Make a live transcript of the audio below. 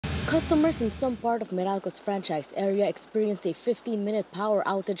Customers in some part of Meralco's franchise area experienced a 15-minute power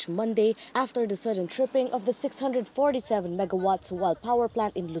outage Monday after the sudden tripping of the 647-megawatt Sual power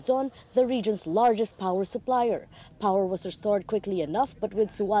plant in Luzon, the region's largest power supplier. Power was restored quickly enough, but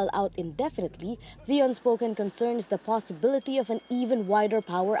with Sual out indefinitely, the unspoken concern is the possibility of an even wider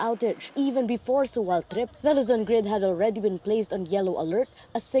power outage. Even before Sual tripped, the Luzon grid had already been placed on yellow alert,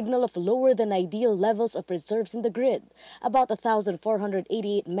 a signal of lower than ideal levels of reserves in the grid. About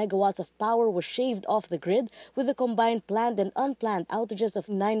 1,488 megawatts of power was shaved off the grid, with the combined planned and unplanned outages of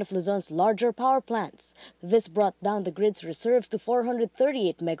 9 of Luzon's larger power plants. This brought down the grid's reserves to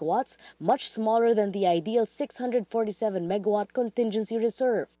 438 megawatts, much smaller than the ideal 647 megawatt contingency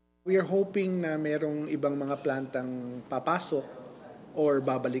reserve. We are hoping na merong ibang mga plantang papasok or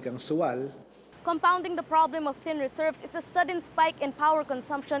babalik ang Sual. Compounding the problem of thin reserves is the sudden spike in power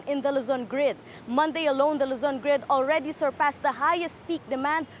consumption in the Luzon grid. Monday alone, the Luzon grid already surpassed the highest peak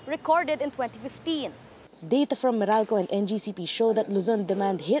demand recorded in 2015. Data from Meralco and NGCP show that Luzon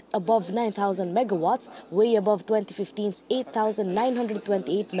demand hit above 9,000 megawatts, way above 2015's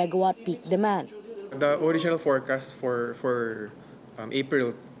 8,928 megawatt peak demand. The original forecast for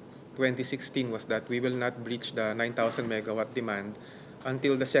April 2016 was that we will not breach the 9,000 megawatt demand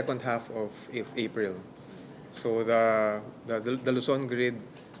until the second half of April. So the Luzon grid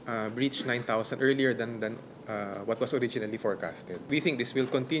breached 9,000 earlier than what was originally forecasted. We think this will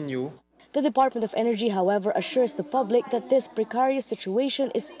continue. The Department of Energy, however, assures the public that this precarious situation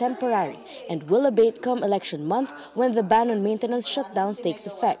is temporary and will abate come election month when the ban on maintenance shutdowns takes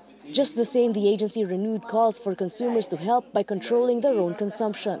effect. Just the same, the agency renewed calls for consumers to help by controlling their own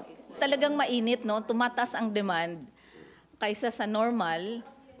consumption. Talagang mainit, no? Tumatas ang demand kaysa sa normal,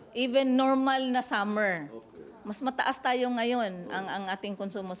 even normal na summer. Mas mataas tayo ngayon ang ating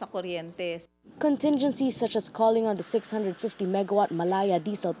konsumo sa kuryente. Contingencies such as calling on the 650-megawatt Malaya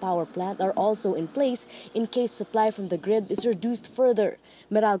diesel power plant are also in place in case supply from the grid is reduced further.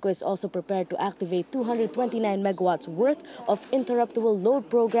 Meralco is also prepared to activate 229 megawatts worth of interruptible load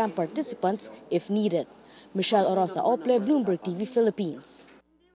program participants if needed. Orosa, Ople, Bloomberg TV, Philippines.